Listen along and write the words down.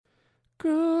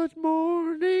Good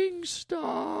morning,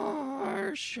 starshine.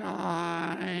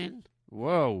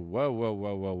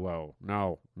 Whoa.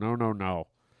 No.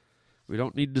 We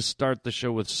don't need to start the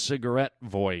show with cigarette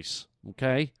voice,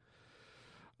 okay?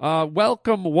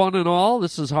 Welcome, one and all.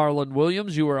 This is Harlan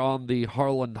Williams. You are on the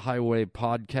Harlan Highway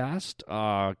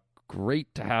podcast.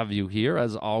 Great to have you here,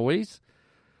 as always.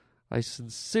 I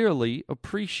sincerely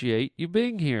appreciate you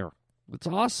being here. It's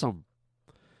awesome.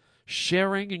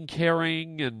 Sharing and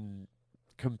caring and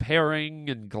comparing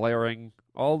and glaring,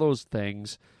 all those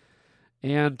things.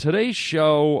 And today's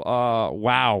show,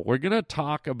 we're going to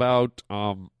talk about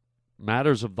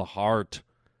matters of the heart,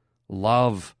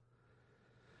 love.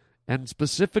 And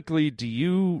specifically, do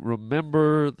you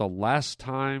remember the last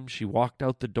time she walked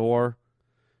out the door?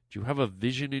 Do you have a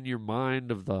vision in your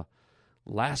mind of the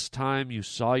last time you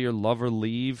saw your lover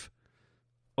leave?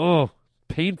 Oh,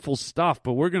 painful stuff,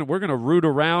 but we're gonna root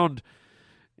around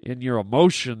in your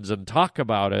emotions and talk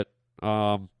about it.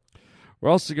 We're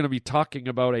also going to be talking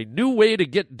about a new way to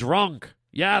get drunk.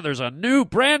 Yeah, there's a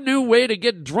brand new way to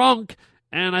get drunk,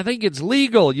 and I think it's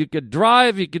legal. You could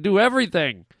drive, you could do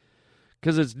everything,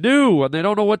 because it's new, and they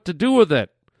don't know what to do with it.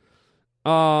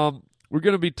 We're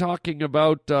going to be talking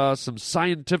about some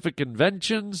scientific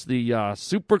inventions, the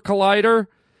supercollider,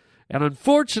 and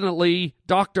unfortunately,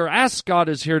 Dr. Ascot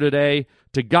is here today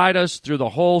to guide us through the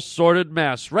whole sordid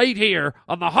mess right here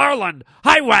on the Harlan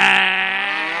Highway.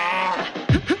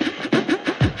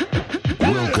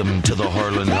 Welcome to the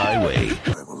Harlan Highway.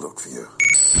 I will look for you.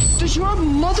 Does your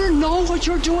mother know what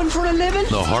you're doing for a living?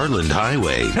 The Harlan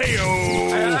Highway. Hey-o!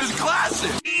 That's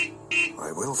classic!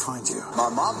 I will find you. My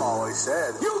mom always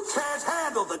said, you can't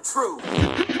handle the truth.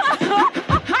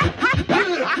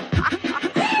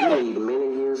 You need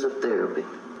many years of therapy.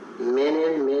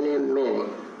 Many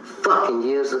fucking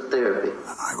years of therapy.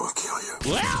 And I will kill you.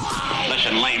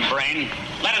 Listen, lame brain.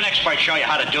 Let an expert show you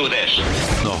how to do this.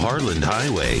 The Harlan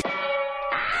Highway.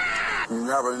 You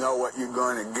never know what you're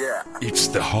going to get. It's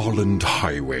the Harlan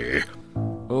Highway.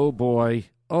 Oh boy,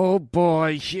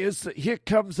 here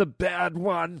comes a bad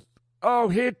one. Oh,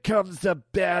 here comes a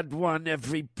bad one,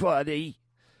 everybody.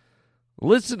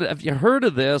 Listen, have you heard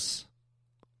of this?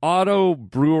 Auto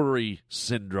brewery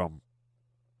syndrome.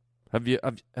 Have you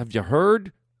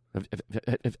heard?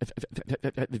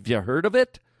 Have you heard of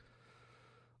it?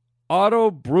 Auto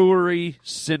brewery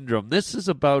syndrome. This is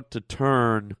about to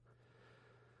turn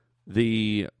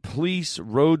the police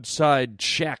roadside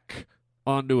check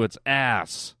onto its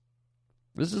ass.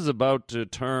 This is about to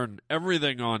turn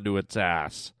everything onto its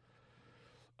ass.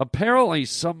 Apparently,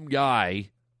 some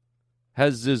guy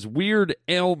has this weird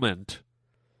ailment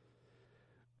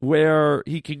where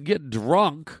he can get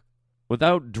drunk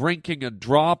without drinking a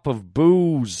drop of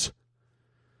booze.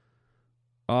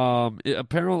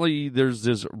 Apparently, there's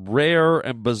this rare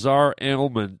and bizarre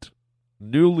ailment,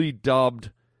 newly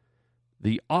dubbed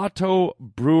the auto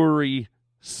brewery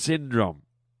syndrome.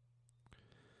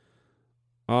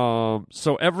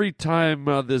 So every time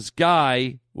this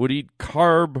guy would eat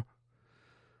carb-rich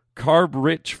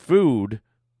food,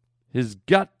 his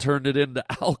gut turned it into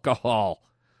alcohol.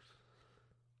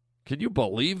 Can you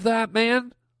believe that,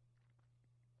 man?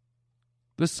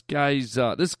 This guy's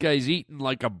eating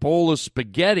like a bowl of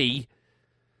spaghetti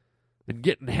and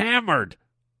getting hammered.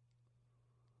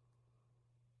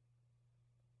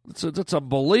 That's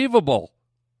unbelievable.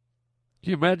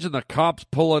 Can you imagine the cops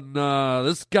pulling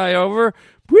this guy over?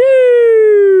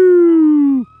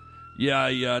 Woo! Yeah,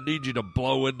 I need you to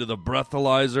blow into the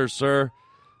breathalyzer, sir.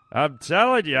 I'm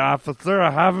telling you, officer, I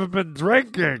haven't been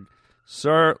drinking.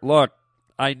 Sir, look,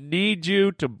 I need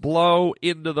you to blow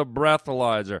into the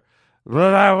breathalyzer.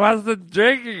 But I wasn't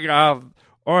drinking,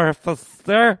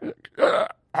 officer.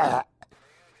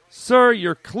 Sir,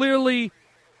 you're clearly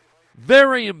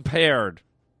very impaired.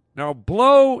 Now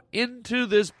blow into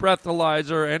this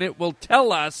breathalyzer and it will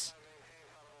tell us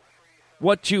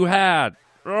what you had.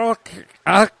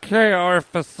 Okay,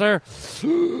 officer.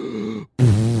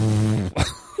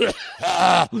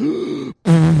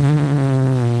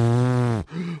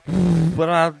 But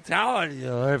I'm telling you,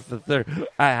 officer,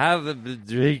 I haven't been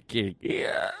drinking.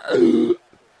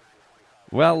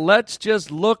 Well, let's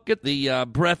just look at the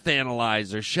breath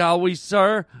analyzer, shall we,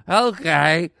 sir?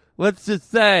 Okay, what's it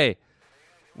say?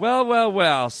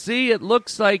 Well. See, it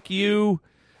looks like you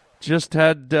just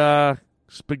had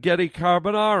spaghetti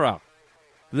carbonara.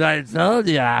 I told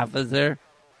you, officer.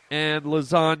 And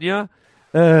lasagna.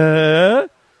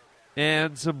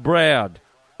 And some bread.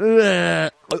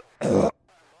 I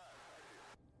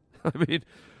mean,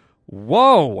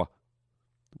 whoa.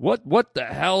 What the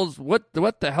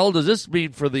hell does this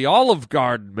mean for the Olive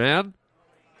Garden, man?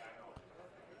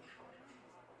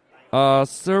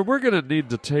 Sir, we're going to need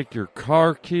to take your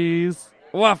car keys.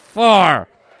 What for?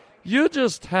 You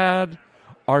just had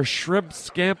our shrimp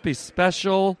scampi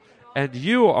special, and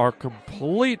you are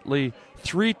completely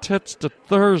 3 tits to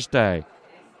Thursday.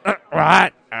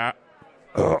 What?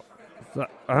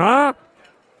 Huh?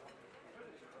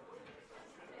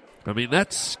 I mean,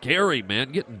 that's scary,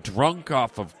 man. Getting drunk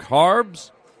off of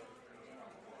carbs.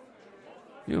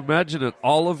 You imagine an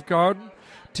Olive Garden?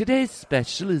 Today's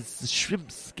special is shrimp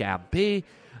scampi,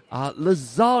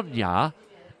 lasagna,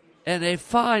 and a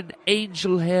fine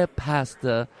angel hair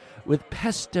pasta with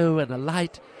pesto and a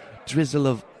light drizzle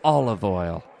of olive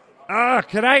oil.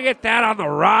 Can I get that on the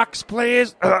rocks,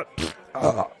 please?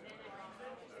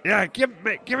 Yeah, give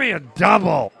me a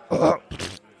double.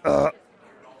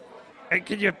 And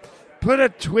can you put a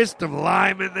twist of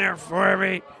lime in there for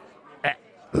me?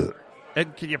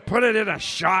 And can you put it in a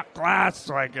shot glass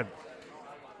so I can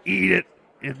eat it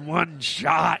in one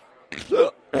shot?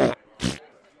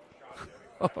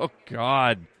 Oh,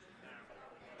 God.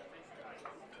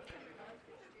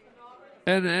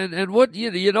 And what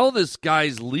you know this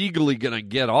guy's legally going to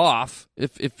get off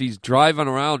if he's driving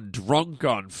around drunk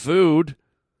on food.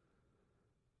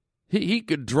 He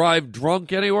could drive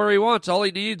drunk anywhere he wants. All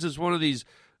he needs is one of these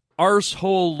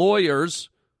arsehole lawyers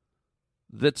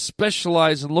that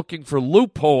specialize in looking for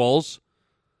loopholes.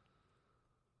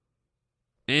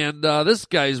 And this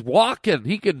guy's walking.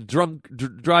 He can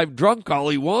drive drunk all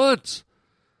he wants.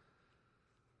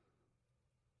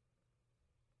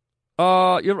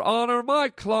 Your Honor, my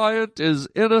client is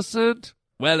innocent.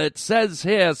 Well, it says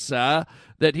here, sir,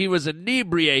 that he was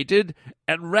inebriated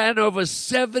and ran over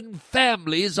 7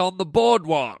 families on the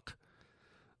boardwalk.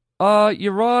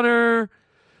 Your Honor,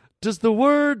 does the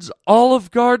words Olive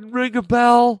Garden ring a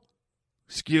bell?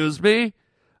 Excuse me?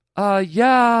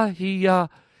 Yeah, he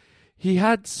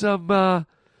had some,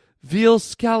 veal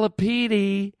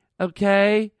scallopini,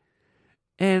 okay?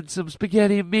 And some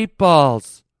spaghetti and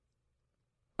meatballs.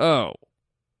 Oh.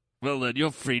 Well, then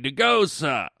you're free to go,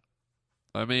 sir.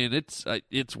 I mean,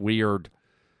 it's weird.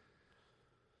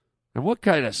 And what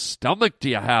kind of stomach do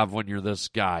you have when you're this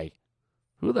guy?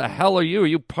 Who the hell are you? Are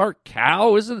you part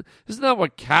cow? Isn't that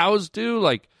what cows do?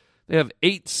 Like, they have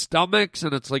 8 stomachs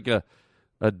and it's like a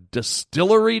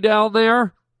distillery down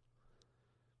there?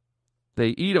 They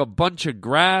eat a bunch of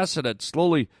grass and it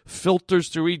slowly filters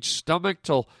through each stomach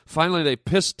till finally they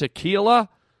piss tequila?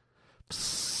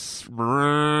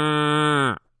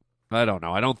 I don't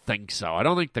know. I don't think so. I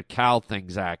don't think the cow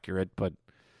thing's accurate, but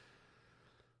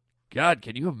God,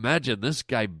 can you imagine this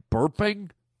guy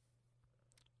burping?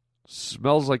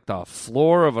 Smells like the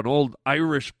floor of an old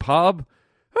Irish pub.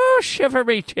 Oh, shiver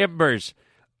me timbers.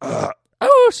 Oh,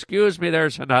 excuse me,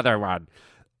 there's another one.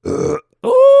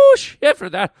 Oh, shiver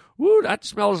that. Ooh, that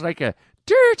smells like a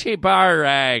dirty bar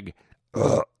rag.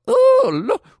 Oh,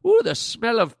 look. Ooh, the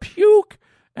smell of puke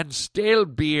and stale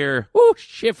beer. Oh,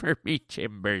 shiver me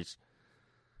timbers.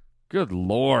 Good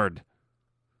Lord.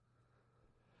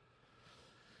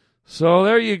 So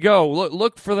there you go.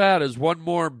 Look for that as one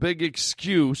more big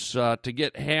excuse to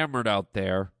get hammered out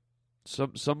there.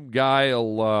 Some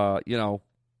guy'll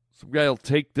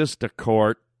take this to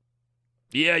court.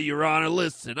 Yeah, Your Honor.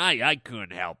 Listen, I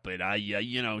couldn't help it.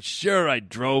 Sure, I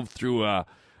drove through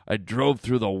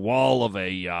the wall of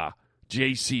a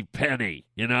J.C. Penney,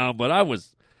 but I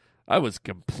was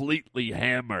completely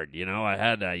hammered. I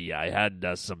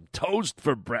had some toast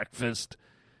for breakfast.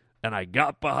 And I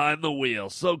got behind the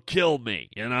wheel, so kill me,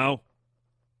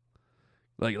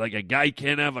 Like a guy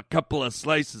can't have a couple of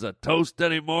slices of toast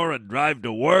anymore and drive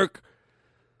to work?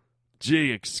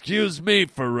 Gee, excuse me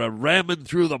for ramming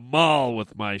through the mall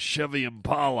with my Chevy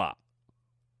Impala.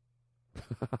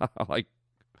 Like,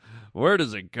 where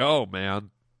does it go,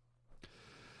 man?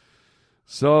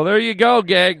 So there you go,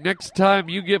 gang. Next time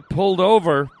you get pulled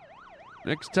over,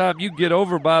 next time you get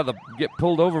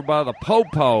pulled over by the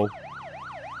popo,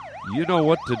 you know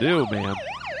what to do, man.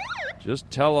 Just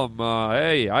tell them,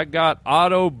 hey, I got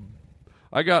auto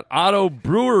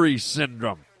brewery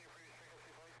syndrome.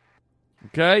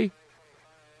 Okay?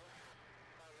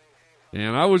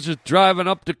 And I was just driving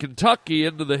up to Kentucky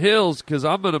into the hills because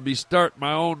I'm going to be starting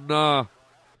my own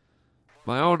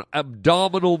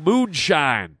abdominal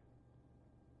moonshine.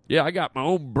 Yeah, I got my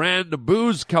own brand of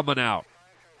booze coming out.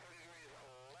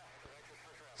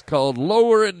 It's called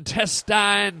Lower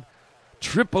Intestine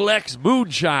Triple X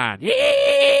Moonshine.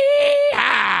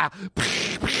 Yeah!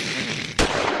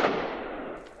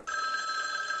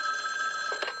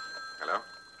 Hello?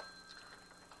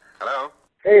 Hello?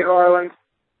 Hey, Harlan.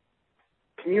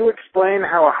 Can you explain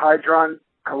how a hadron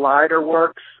collider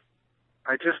works?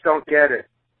 I just don't get it.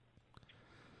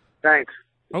 Thanks.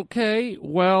 Okay,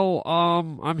 well,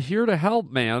 I'm here to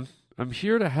help, man. I'm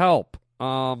here to help.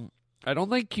 I don't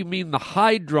think you mean the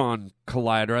Hadron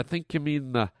Collider. I think you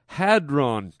mean the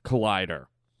Hadron Collider.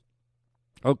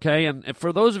 Okay, and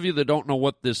for those of you that don't know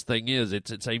what this thing is,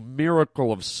 it's a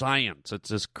miracle of science. It's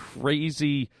this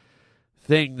crazy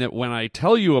thing that when I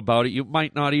tell you about it, you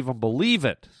might not even believe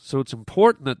it. So it's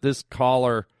important that this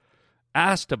caller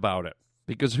asked about it,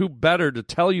 because who better to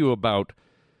tell you about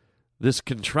this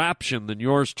contraption than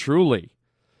yours truly?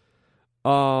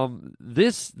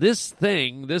 This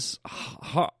thing, this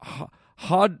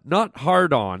not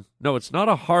hard-on. No, it's not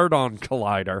a hard-on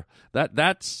collider.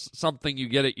 That's something you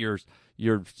get at your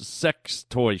sex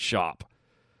toy shop.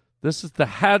 This is the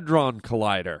Hadron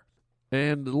Collider.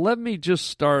 And let me just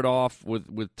start off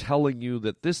with telling you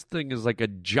that this thing is like a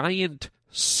giant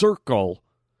circle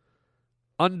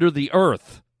under the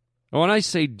Earth. When I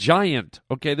say giant,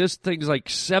 okay, this thing's like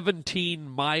 17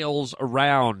 miles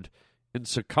around in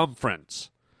circumference.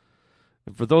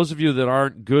 And for those of you that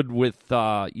aren't good with,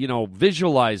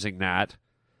 visualizing that,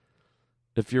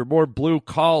 if you're more blue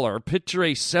collar, picture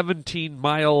a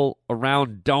 17-mile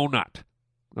around donut,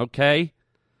 okay?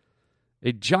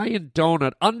 A giant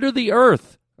donut under the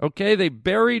Earth, okay?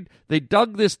 They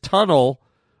dug this tunnel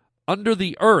under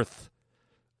the Earth.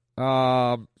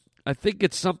 I think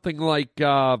it's something like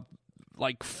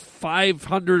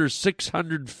 500 or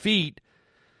 600 feet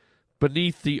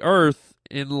beneath the Earth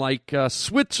in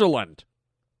Switzerland.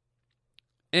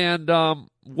 And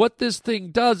what this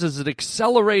thing does is it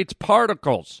accelerates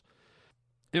particles.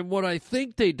 And what I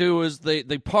think they do is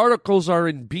the particles are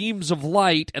in beams of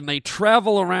light, and they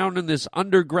travel around in this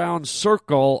underground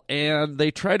circle, and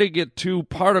they try to get two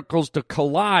particles to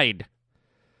collide.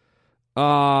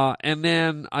 And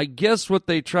then I guess what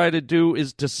they try to do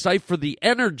is decipher the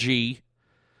energy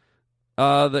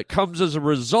that comes as a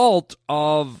result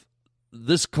of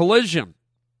this collision.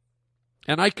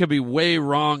 And I could be way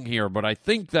wrong here, but I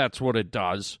think that's what it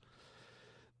does.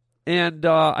 And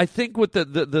I think what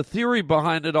the theory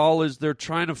behind it all is they're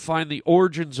trying to find the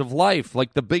origins of life,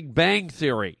 like the Big Bang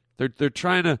Theory. They're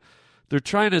trying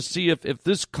to see if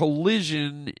this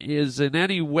collision is in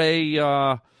any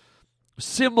way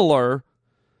similar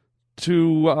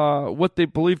to what they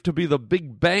believe to be the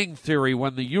Big Bang Theory,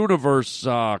 when the universe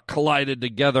collided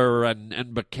together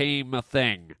and became a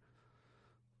thing.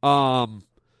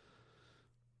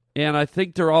 And I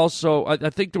think I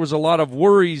think there was a lot of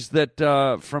worries that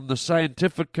from the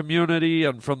scientific community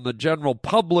and from the general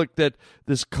public that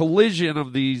this collision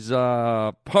of these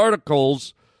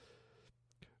particles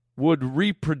would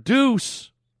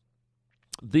reproduce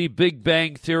the Big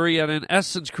Bang Theory and in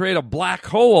essence create a black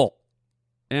hole.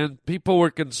 And people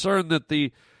were concerned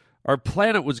that our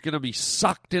planet was going to be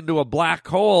sucked into a black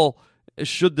hole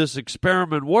should this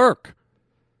experiment work.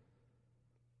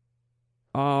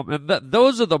 And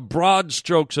those are the broad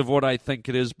strokes of what I think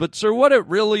it is. But, sir, what it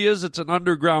really is, it's an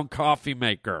underground coffee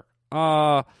maker.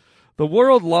 The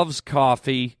world loves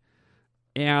coffee,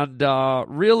 and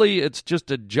really it's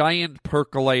just a giant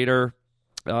percolator.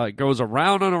 It goes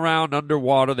around and around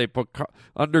underwater. They put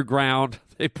underground.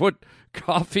 They put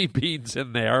coffee beans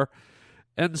in there.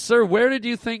 And, sir, where did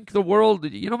you think the world...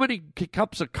 You know how many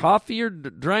cups of coffee you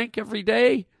drank every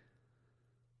day?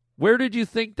 Where did you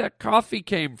think that coffee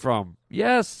came from?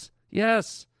 Yes.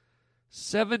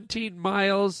 17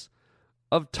 miles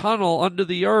of tunnel under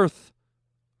the Earth.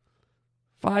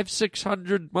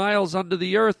 500-600 miles under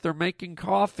the Earth, they're making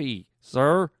coffee,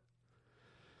 sir.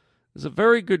 It's a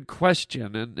very good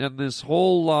question. And this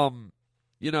whole,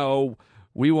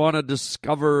 we want to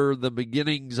discover the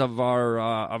beginnings of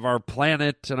our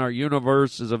planet and our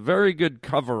universe is a very good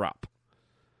cover-up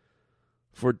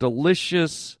for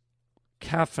delicious,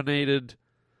 caffeinated,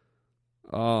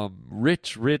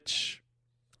 rich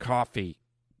coffee.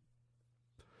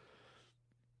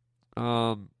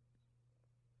 And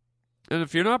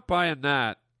if you're not buying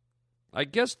that, I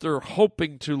guess they're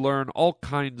hoping to learn all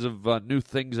kinds of new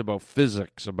things about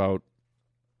physics, about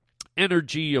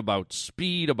energy, about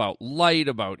speed, about light,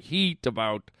 about heat,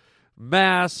 about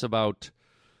mass, about...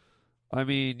 I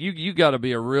mean, you got to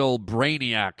be a real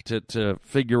brainiac to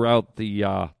figure out the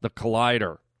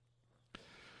collider.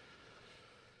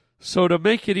 So to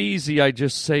make it easy, I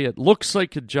just say it looks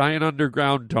like a giant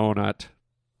underground donut,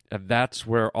 and that's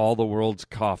where all the world's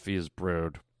coffee is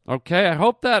brewed. Okay, I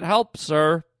hope that helps,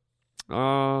 sir.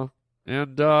 And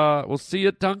we'll see you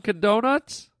at Dunkin'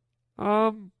 Donuts.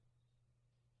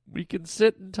 We can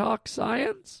sit and talk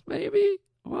science, maybe?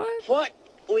 What? What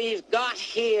we've got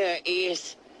here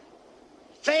is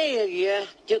failure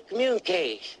to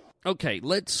communicate. Okay,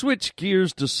 let's switch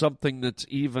gears to something that's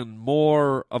even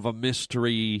more of a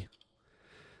mystery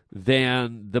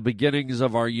than the beginnings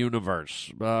of our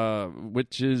universe,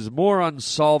 which is more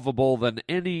unsolvable than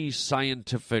any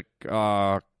scientific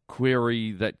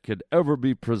query that could ever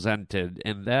be presented,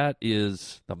 and that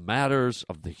is the matters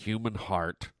of the human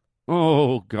heart.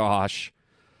 Oh, gosh.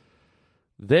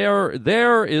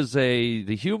 There is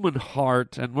the human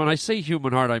heart, and when I say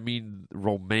human heart, I mean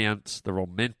romance, the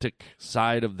romantic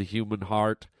side of the human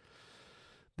heart.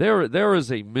 There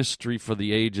is a mystery for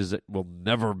the ages that will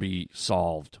never be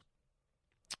solved.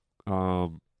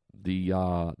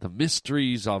 The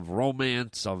mysteries of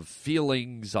romance, of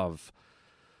feelings, of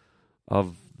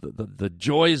the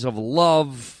joys of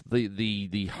love,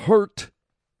 the hurt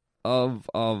of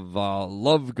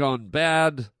love gone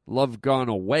bad, love gone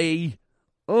away.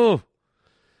 Oh,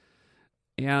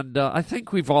 and I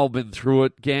think we've all been through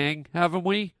it, gang, haven't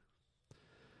we?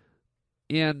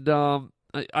 And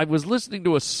I was listening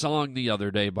to a song the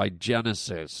other day by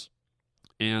Genesis,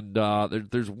 and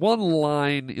there's one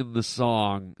line in the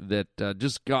song that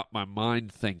just got my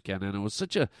mind thinking, and it was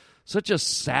such a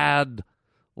sad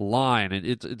line.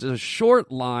 It's a short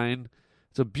line,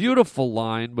 it's a beautiful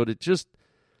line, but it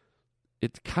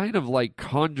kind of like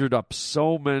conjured up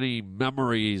so many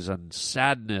memories and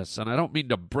sadness, and I don't mean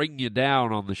to bring you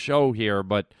down on the show here,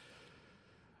 but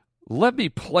let me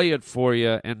play it for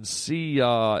you and see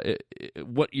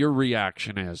what your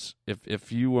reaction is.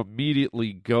 If you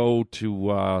immediately go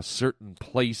to certain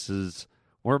places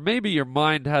where maybe your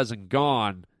mind hasn't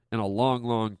gone in a long,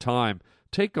 long time,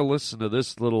 take a listen to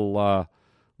this little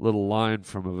line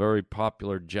from a very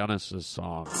popular Genesis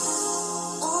song.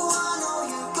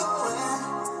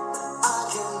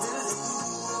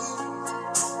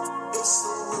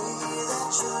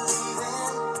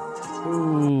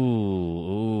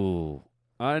 Ooh,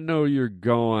 I know you're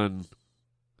going.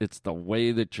 It's the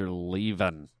way that you're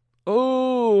leaving.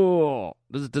 Oh,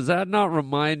 does that not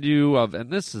remind you of,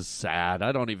 and this is sad,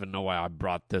 I don't even know why I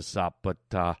brought this up, but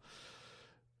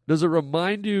does it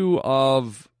remind you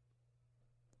of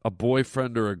a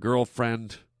boyfriend or a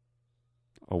girlfriend,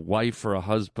 a wife or a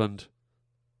husband,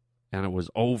 and it was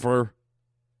over,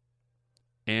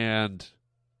 and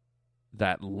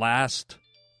that last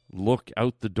look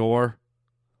out the door,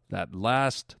 that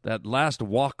last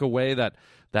walk away, that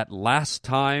last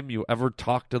time you ever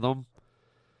talked to them,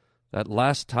 that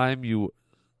last time you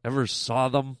ever saw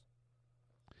them,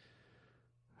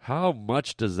 how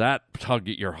much does that tug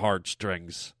at your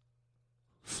heartstrings?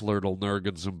 Flirtle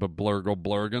nurgans and beblurgle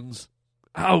blurgans.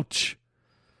 Ouch!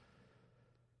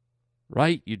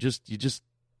 Right? You just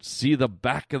see the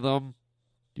back of them.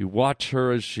 You watch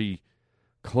her as she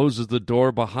closes the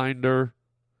door behind her,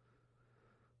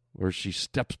 where she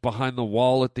steps behind the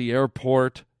wall at the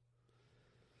airport,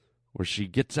 where she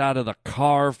gets out of the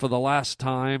car for the last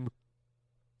time.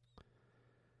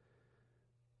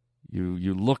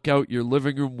 You look out your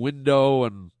living room window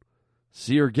and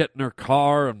see her get in her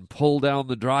car and pull down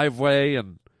the driveway,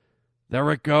 and there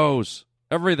it goes.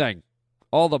 Everything.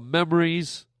 All the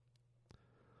memories,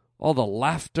 all the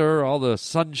laughter, all the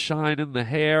sunshine in the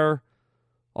hair,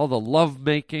 all the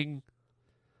lovemaking,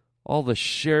 all the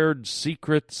shared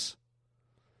secrets,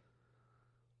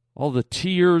 all the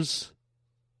tears,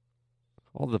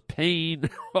 all the pain,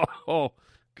 oh,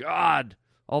 God,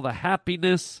 all the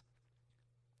happiness,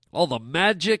 all the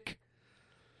magic,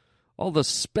 all the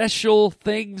special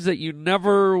things that you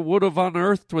never would have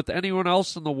unearthed with anyone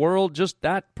else in the world, just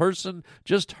that person,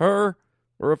 just her,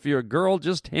 or if you're a girl,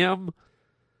 just him.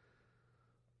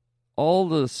 All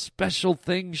the special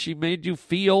things she made you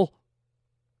feel.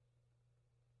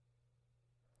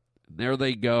 And there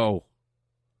they go.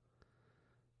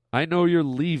 I know you're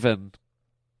leaving.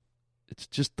 It's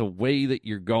just the way that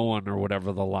you're going, or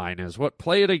whatever the line is. What?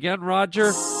 Play it again,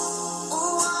 Roger?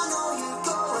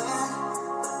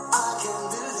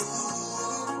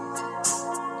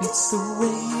 It's the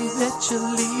way that you're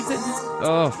leaving.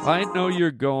 Oh, I know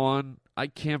you're going. I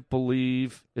can't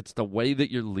believe it's the way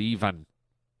that you're leaving.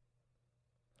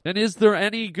 And is there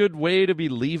any good way to be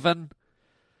leaving?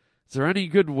 Is there any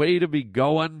good way to be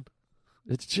going?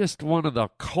 It's just one of the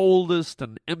coldest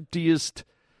and emptiest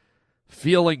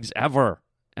feelings ever.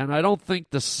 And I don't think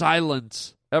the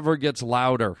silence ever gets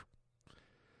louder.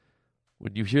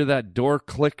 When you hear that door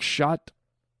click shut,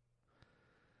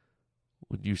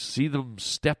 when you see them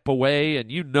step away,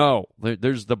 and you know,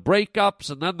 there's the breakups,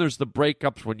 and then there's the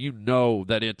breakups when you know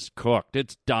that it's cooked,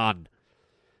 it's done.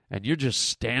 And you're just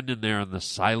standing there in the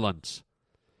silence.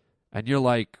 And you're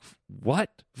like,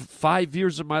 what? 5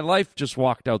 years of my life just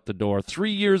walked out the door.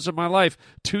 3 years of my life.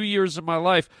 2 years of my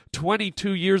life.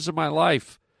 22 years of my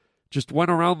life just went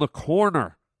around the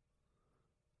corner.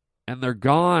 And they're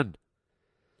gone.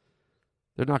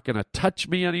 They're not going to touch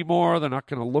me anymore. They're not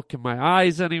going to look in my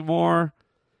eyes anymore.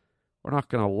 We're not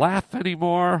going to laugh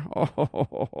anymore.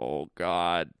 Oh,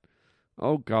 God.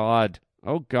 Oh, God.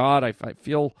 Oh, God. I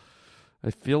feel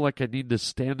like I need to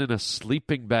stand in a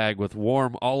sleeping bag with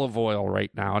warm olive oil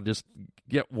right now and just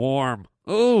get warm.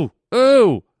 Ooh.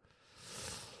 Ooh.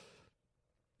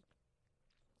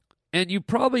 And you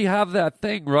probably have that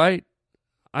thing, right?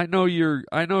 I know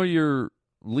you're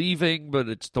leaving, but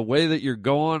it's the way that you're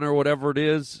going or whatever it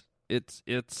is. It's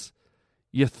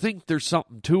you think there's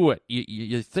something to it.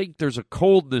 You think there's a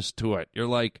coldness to it. You're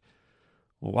like,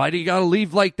 well, why do you got to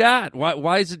leave like that?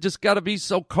 Why is it just got to be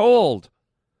so cold?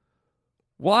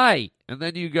 Why? And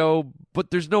then you go, but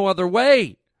there's no other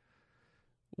way.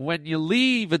 When you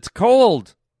leave, it's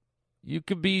cold. You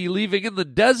could be leaving in the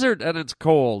desert and it's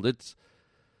cold. It's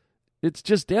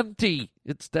just empty.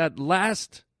 It's that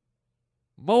last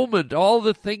moment. All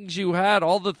the things you had,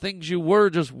 all the things you were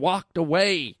just walked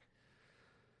away.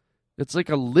 It's like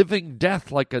a living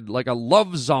death, like a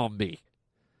love zombie.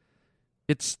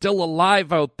 It's still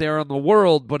alive out there in the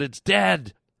world, but it's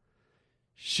dead.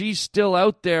 She's still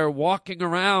out there walking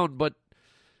around, but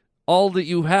all that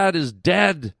you had is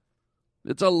dead.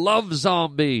 It's a love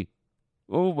zombie.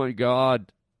 Oh, my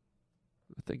God.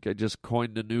 I think I just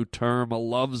coined a new term, a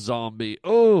love zombie.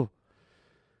 Oh.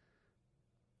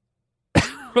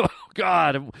 Oh,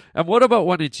 God. And what about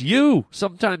when it's you?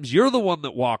 Sometimes you're the one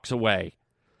that walks away.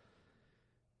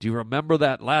 Do you remember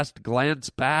that last glance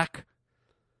back?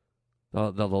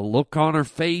 The look on her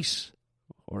face,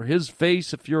 or his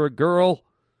face if you're a girl.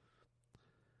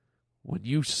 When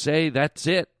you say, that's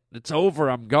it, it's over,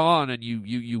 I'm gone, and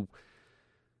you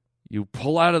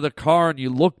pull out of the car and you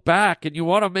look back and you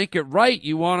want to make it right.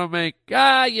 You want to make,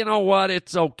 you know what,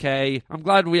 it's okay. I'm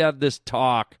glad we had this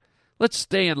talk. Let's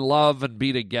stay in love and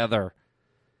be together.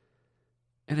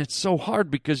 And it's so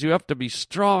hard because you have to be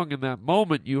strong in that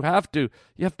moment. You have to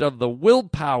have the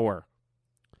willpower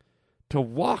to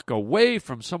walk away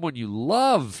from someone you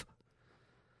love.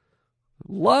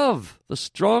 Love, the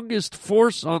strongest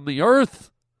force on the earth.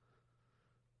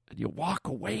 And you walk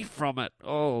away from it.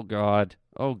 Oh, God.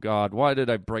 Oh, God. Why did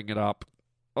I bring it up?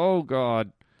 Oh,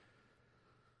 God.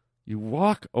 You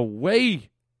walk away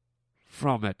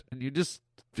from it, and you just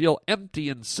feel empty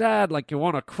and sad, like you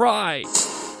want to cry.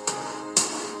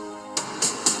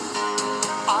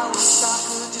 I wish I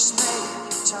could just make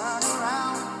you turn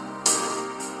around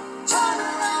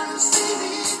and see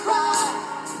me cry.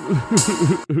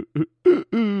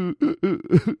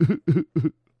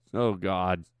 Oh,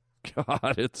 God.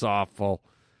 God, it's awful.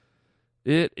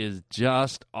 It is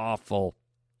just awful.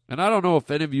 And I don't know if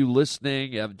any of you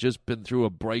listening have just been through a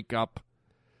breakup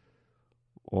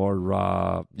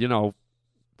or,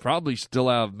 probably still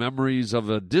have memories of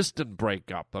a distant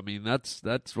breakup. I mean, that's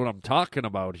what I'm talking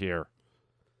about here.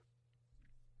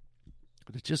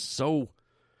 It's just so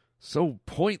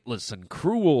pointless and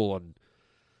cruel, and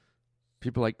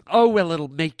people are like, oh, well, it'll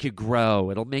make you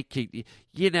grow. It'll make you,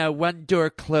 one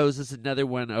door closes, another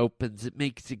one opens. It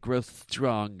makes you grow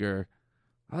stronger.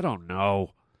 I don't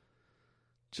know.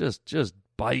 Just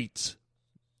bites.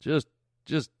 Just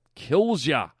kills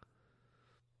ya.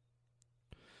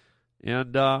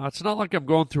 And it's not like I'm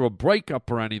going through a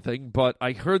breakup or anything, but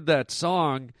I heard that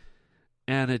song,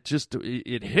 and it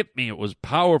hit me. It was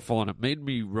powerful, and it made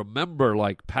me remember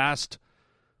like past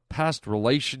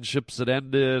relationships that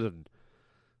ended, and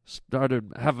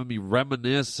started having me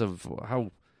reminisce of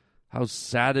how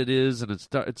sad it is, and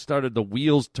it started the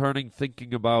wheels turning,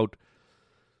 thinking about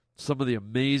some of the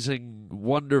amazing,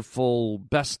 wonderful,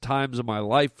 best times of my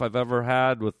life I've ever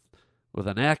had with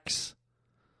an ex.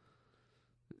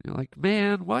 You're like,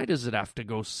 man, why does it have to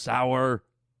go sour?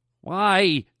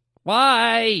 Why?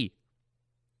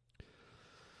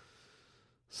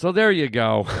 So there you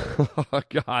go. Oh,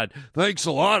 God. Thanks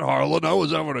a lot, Harlan. I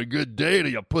was having a good day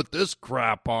till you put this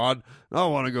crap on. I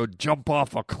want to go jump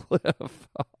off a cliff.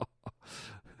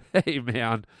 Hey,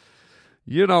 man.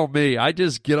 You know me. I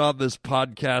just get on this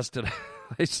podcast and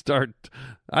I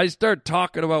start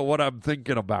talking about what I'm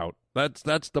thinking about.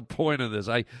 That's the point of this.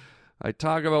 I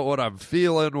talk about what I'm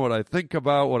feeling, what I think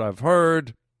about, what I've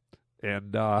heard,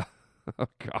 and oh,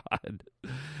 God,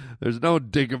 there's no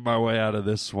digging my way out of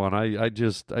this one. I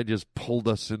just pulled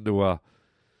us into a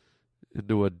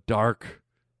dark,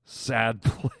 sad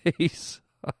place.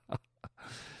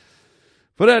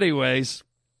 But anyways,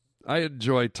 I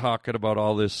enjoy talking about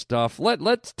all this stuff.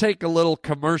 Let's take a little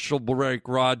commercial break,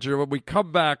 Roger. When we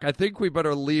come back, I think we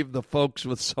better leave the folks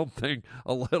with something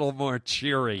a little more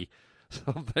cheery,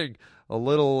 something a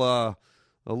little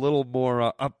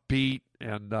more upbeat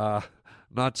and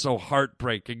not so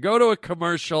heartbreaking. Go to a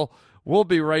commercial. We'll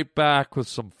be right back with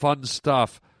some fun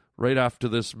stuff right after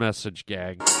this message,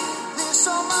 gang. There's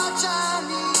so much I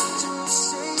need to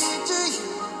say to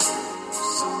you.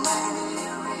 So many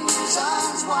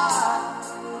reasons why.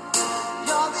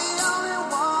 You're the only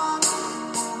one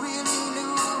who really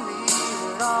knew me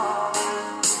at all.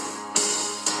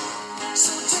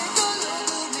 So take a look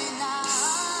at me now.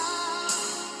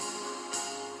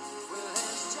 Well,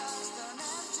 there's just an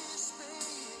empty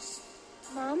space.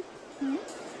 Mom?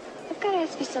 I've got to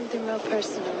ask you something real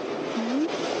personal.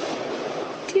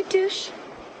 Do you douche?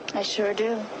 I sure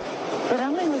do. But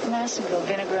only with Massengill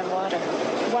vinegar and water.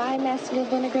 Why Massengill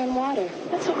vinegar and water?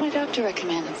 That's what my doctor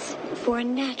recommends. For a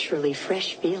naturally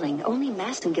fresh feeling, only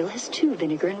Massengill has 2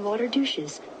 vinegar and water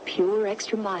douches. Pure,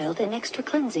 extra mild, and extra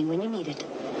cleansing when you need it.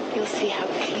 You'll see how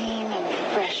clean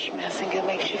and fresh Massengill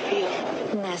makes you feel.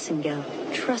 Massengill,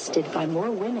 trusted by more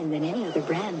women than any other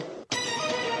brand.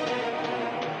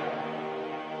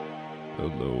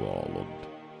 Hello, Holland.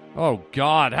 Oh,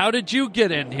 God, how did you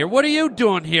get in here? What are you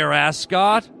doing here,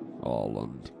 Ascot?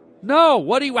 Holland. No,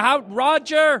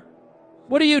 Roger?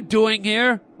 What are you doing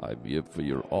here? I'm here for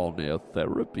your on-air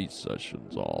therapy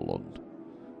sessions, Holland.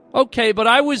 Okay, but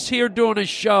I was here doing a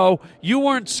show. You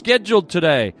weren't scheduled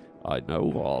today. I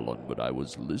know, Holland, but I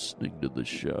was listening to the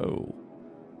show.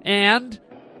 And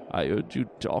I heard you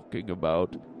talking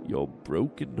about your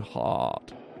broken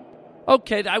heart.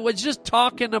 Okay, I was just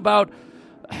talking about...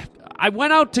 I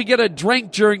went out to get a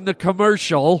drink during the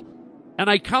commercial, and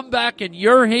I come back and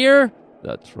you're here?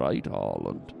 That's right,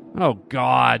 Holland. Oh,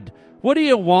 God. What do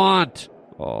you want?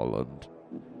 Holland.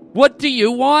 What do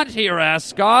you want here,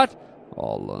 Ascot?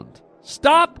 Holland.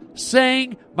 Stop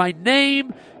saying my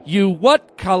name, you.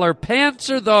 What color pants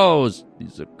are those?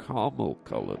 These are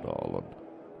caramel-colored, Holland.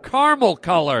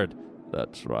 Caramel-colored.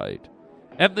 That's right.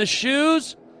 And the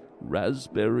shoes?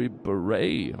 Raspberry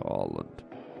beret, Holland.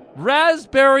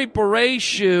 Raspberry beret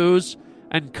shoes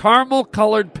and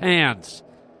caramel-colored pants.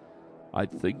 I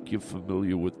think you're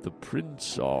familiar with the Prince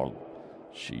song.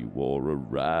 She wore a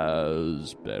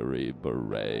raspberry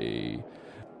beret,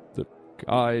 the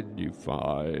kind you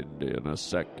find in a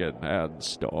second-hand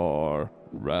store.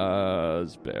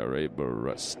 Raspberry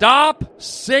beret. Stop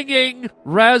singing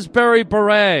Raspberry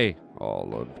Beret,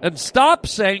 Holland. And stop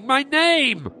saying my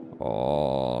name,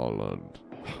 Holland.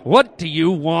 What do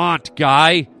you want,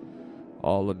 guy?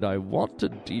 Holland, I want to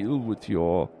deal with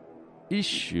your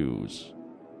issues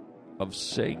of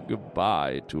saying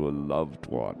goodbye to a loved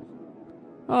one.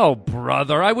 Oh,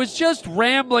 brother, I was just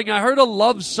rambling. I heard a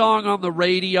love song on the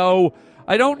radio.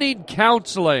 I don't need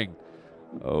counseling.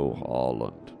 Oh,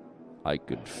 Holland, I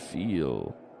could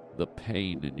feel the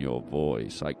pain in your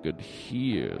voice. I could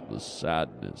hear the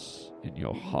sadness in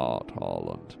your heart,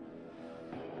 Holland.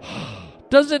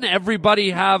 Doesn't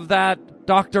everybody have that,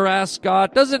 Dr.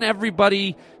 Ascot? Doesn't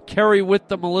everybody carry with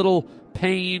them a little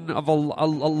pain of a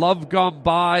love gone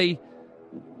by?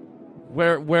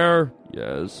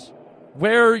 Yes.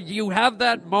 Where you have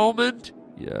that moment?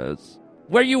 Yes.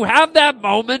 Where you have that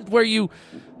moment where you,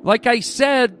 like I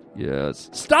said, yes.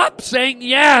 Stop saying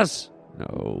yes!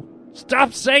 No.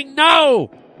 Stop saying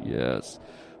no! Yes.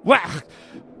 Well,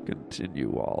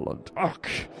 continue, Holland. Ugh.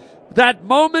 That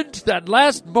moment, that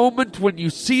last moment when you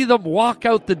see them walk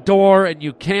out the door and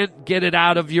you can't get it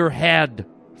out of your head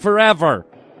forever.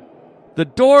 The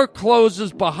door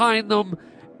closes behind them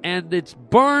and it's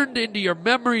burned into your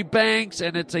memory banks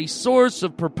and it's a source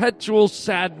of perpetual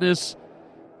sadness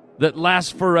that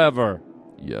lasts forever.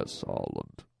 Yes,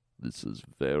 Holland, this is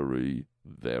very,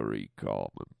 very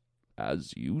common.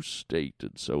 As you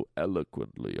stated so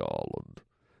eloquently, Holland.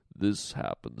 This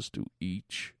happens to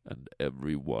each and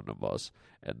every one of us,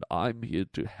 and I'm here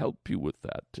to help you with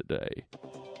that today.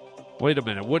 Wait a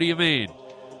minute, what do you mean?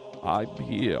 I'm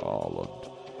here, Holland,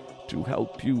 to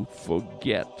help you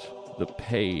forget the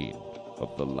pain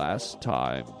of the last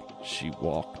time she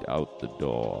walked out the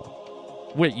door.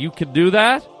 Wait, you can do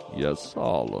that? Yes,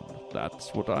 Holland, that's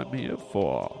what I'm here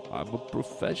for. I'm a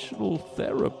professional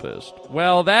therapist.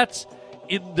 Well, that's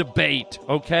in debate,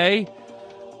 okay?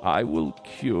 I will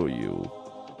cure you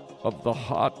of the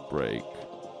heartbreak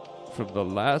from the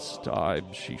last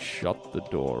time she shut the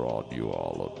door on you,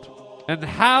 Holland. And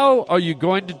how are you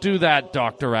going to do that,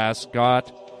 Dr.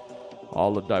 Ascot?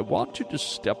 Holland, I want you to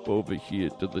step over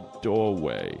here to the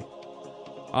doorway.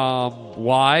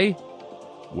 Why?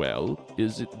 Well,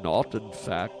 is it not, in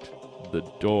fact, the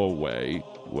doorway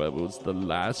where was the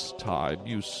last time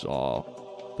you saw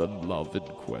the love in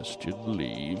question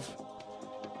leave?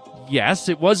 Yes,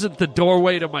 it wasn't the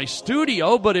doorway to my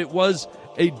studio, but it was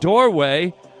a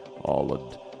doorway.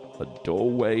 Holland, a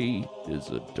doorway is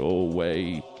a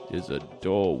doorway is a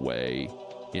doorway.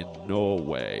 in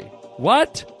Norway.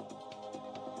 What?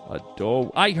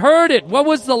 I heard it. What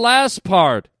was the last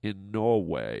part? In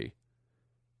Norway.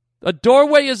 A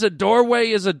doorway is a doorway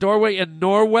is a doorway in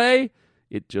Norway?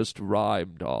 It just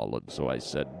rhymed, Holland, so I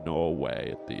said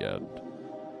Norway at the end.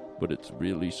 But it's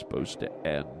really supposed to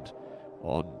end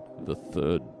on the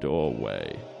third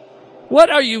doorway. What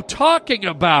are you talking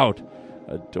about?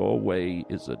 A doorway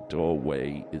is a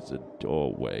doorway is a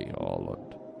doorway,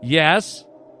 Holland. Yes,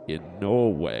 in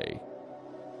Norway.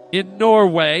 In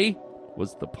Norway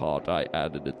was the part I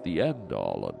added at the end,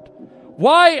 Holland.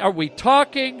 Why are we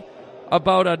talking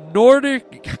about a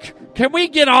Nordic... Can we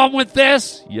get on with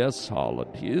this? Yes,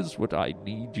 Holland, here's what I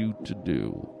need you to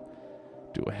do.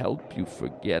 To help you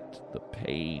forget the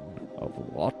pain of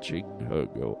watching her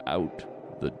go out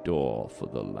the door for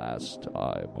the last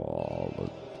time,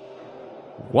 Holland.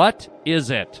 What is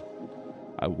it?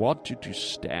 I want you to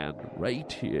stand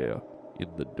right here in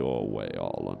the doorway,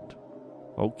 Holland.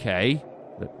 Okay,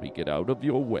 let me get out of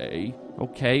your way.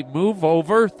 Okay, move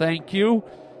over, thank you.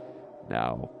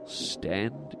 Now,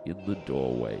 stand in the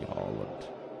doorway, Holland.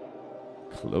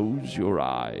 Close your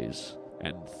eyes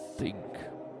and think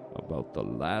about the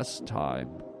last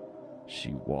time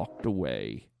she walked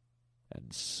away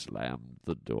and slammed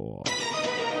the door.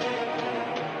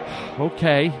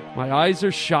 Okay, my eyes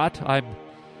are shut. I'm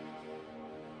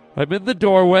in the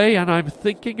doorway and I'm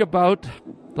thinking about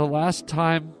the last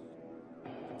time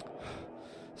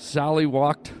Sally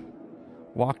walked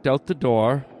out the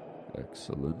door.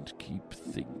 Excellent. Keep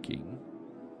thinking.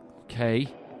 Okay.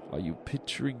 Are you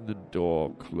picturing the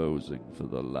door closing for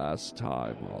the last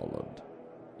time, Holland?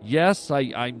 Yes,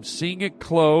 I'm seeing it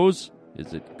close.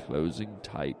 Is it closing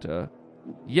tighter?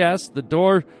 Yes, the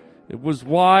door, it was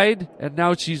wide, and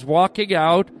now she's walking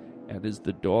out. And is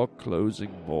the door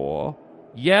closing more?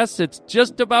 Yes, it's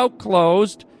just about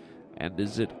closed. And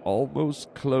is it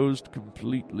almost closed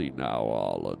completely now,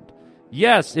 Holland?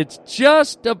 Yes, it's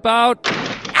just about...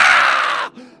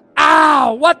 Ah!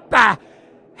 Ow! What the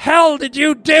hell did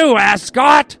you do,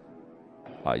 Ascot?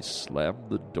 I slammed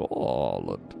the door,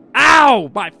 Holland. Ow!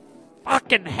 My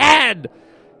fucking head!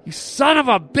 You son of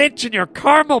a bitch in your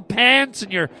caramel pants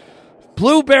and your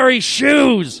blueberry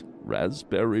shoes!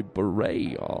 Raspberry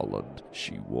beret, Holland.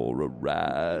 She wore a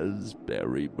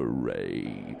raspberry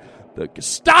beret.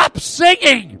 Stop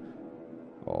singing!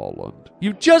 Holland.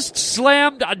 You just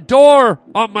slammed a door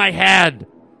on my head.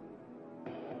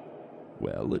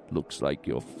 Well, it looks like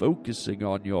you're focusing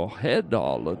on your head,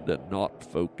 Holland, and not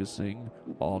focusing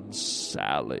on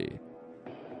Sally.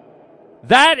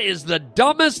 That is the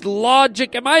dumbest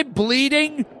logic. Am I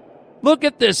bleeding? Look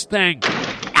at this thing.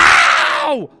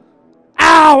 Ow!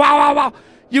 Ow, ow, ow, ow.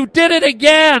 You did it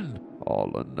again.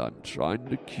 Holland, I'm trying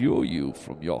to cure you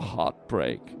from your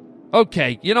heartbreak.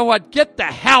 Okay, you know what? Get the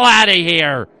hell out of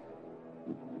here.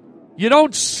 You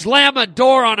don't slam a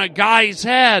door on a guy's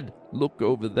head. Look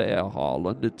over there,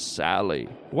 Holland. It's Sally.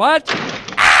 What?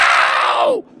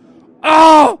 Ow!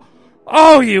 Oh!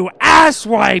 Oh, you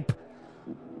asswipe!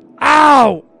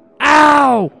 Ow!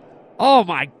 Ow! Oh,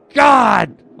 my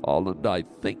God! Holland, I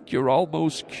think you're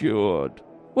almost cured.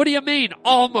 What do you mean,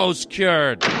 almost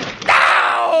cured?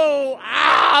 No!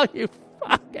 Ow, you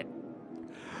fucking...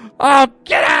 Oh,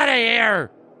 get out of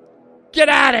here! Get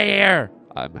out of here!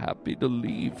 I'm happy to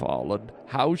leave, Holland.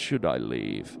 How should I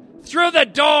leave? Through the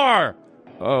door!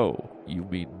 Oh, you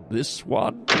mean this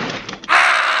one?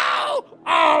 Ow!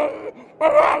 Oh!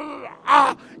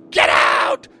 Oh! Get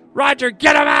out! Roger,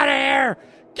 get him out of here!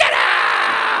 Get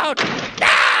out!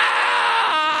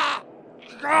 Ah!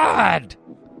 God!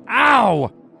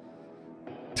 Ow!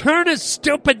 Turn his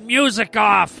stupid music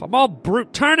off! I'm all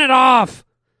turn it off!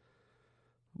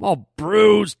 I'm all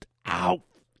bruised. Ow!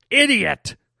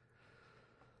 Idiot!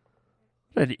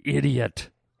 What an idiot.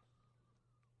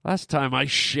 Last time I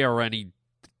share any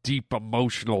deep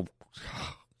emotional...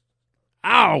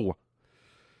 Ow!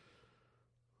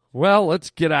 Well, let's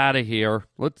get out of here.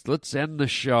 Let's end the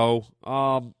show.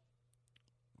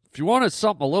 If you wanted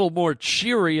something a little more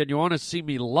cheery and you want to see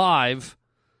me live...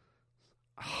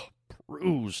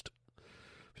 bruised.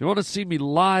 If you want to see me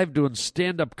live doing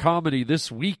stand-up comedy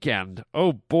this weekend,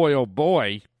 oh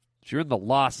boy, if you're in the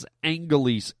Los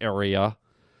Angeles area,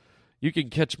 you can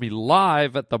catch me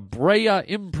live at the Brea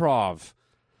Improv.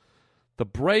 The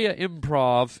Brea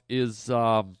Improv is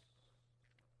out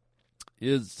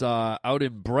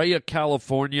in Brea,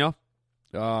 California.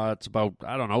 It's about,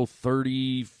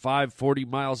 35, 40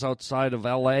 miles outside of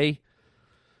L.A.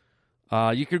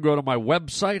 You can go to my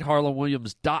website,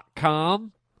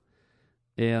 harlanwilliams.com,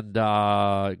 and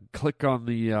click on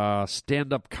the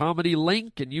stand-up comedy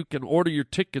link, and you can order your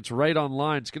tickets right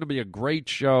online. It's going to be a great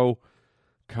show.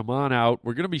 come on out.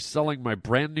 We're going to be selling my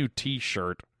brand new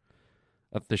T-shirt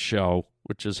at the show,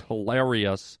 which is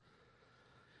hilarious.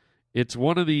 It's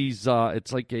one of these.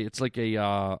 It's like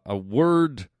a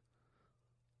word.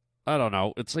 I don't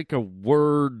know. It's like a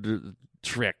word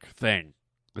trick thing.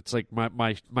 It's like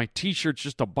my T-shirt's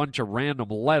just a bunch of random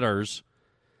letters,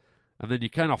 and then you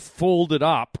kind of fold it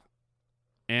up,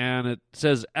 and it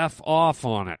says F off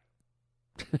on it.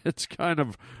 It's kind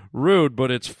of rude,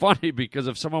 but it's funny because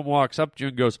if someone walks up to you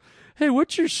and goes, "Hey,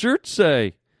 what's your shirt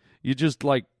say?" You just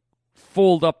like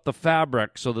fold up the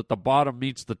fabric so that the bottom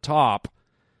meets the top,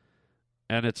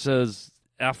 and it says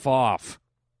F off.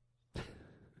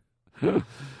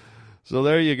 So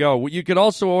there you go. You can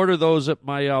also order those at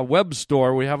my web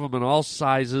store. We have them in all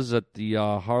sizes at the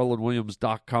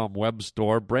HarlanWilliams.com web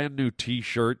store. Brand new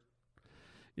T-shirt.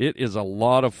 It is a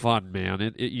lot of fun,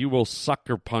 man. You will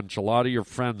sucker punch a lot of your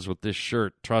friends with this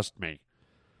shirt. Trust me.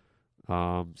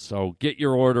 So get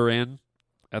your order in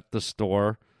at the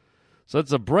store. So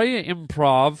it's a Brea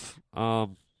Improv.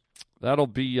 That'll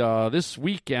be this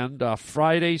weekend,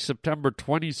 Friday, September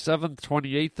 27th,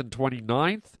 28th, and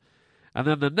 29th. And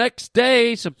then the next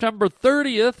day, September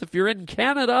 30th, if you're in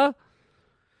Canada.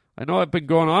 I know I've been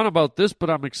going on about this, but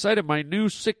I'm excited. My new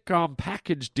sitcom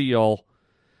package deal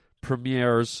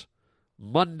premieres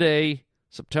Monday,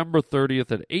 September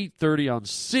 30th at 8:30 on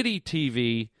City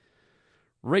TV,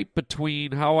 right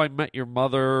between How I Met Your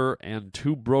Mother and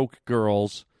Two Broke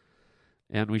Girls.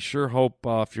 And we sure hope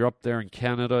if you're up there in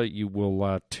Canada, you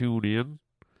will tune in.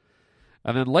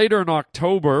 And then later in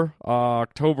October,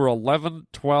 October 11th,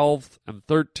 12th, and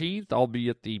 13th, I'll be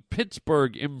at the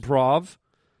Pittsburgh Improv.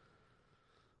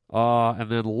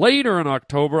 And then later in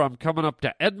October, I'm coming up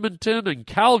to Edmonton and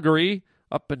Calgary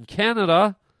up in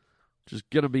Canada, which is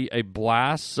going to be a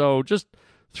blast. So just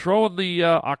throwing the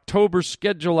October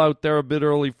schedule out there a bit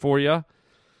early for you.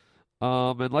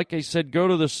 And like I said, go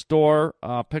to the store,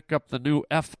 pick up the new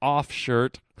F off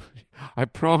shirt. I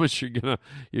promise you're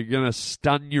gonna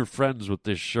stun your friends with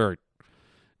this shirt.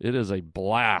 It is a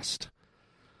blast.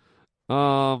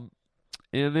 And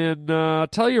then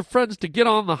tell your friends to get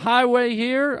on the highway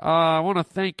here. I want to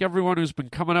thank everyone who's been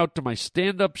coming out to my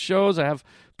stand-up shows. I have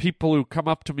people who come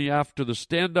up to me after the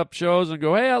stand-up shows and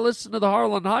go, "Hey, I listened to the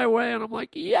Harlan Highway," and I'm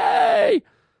like, "Yay!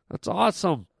 That's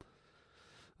awesome."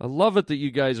 I love it that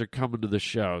you guys are coming to the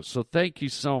show. So thank you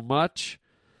so much.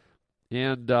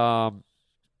 And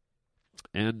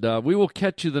we will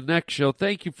catch you the next show.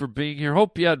 Thank you for being here.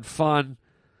 Hope you had fun.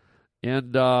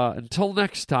 And until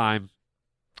next time,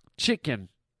 chicken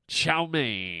chow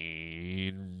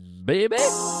mein, baby.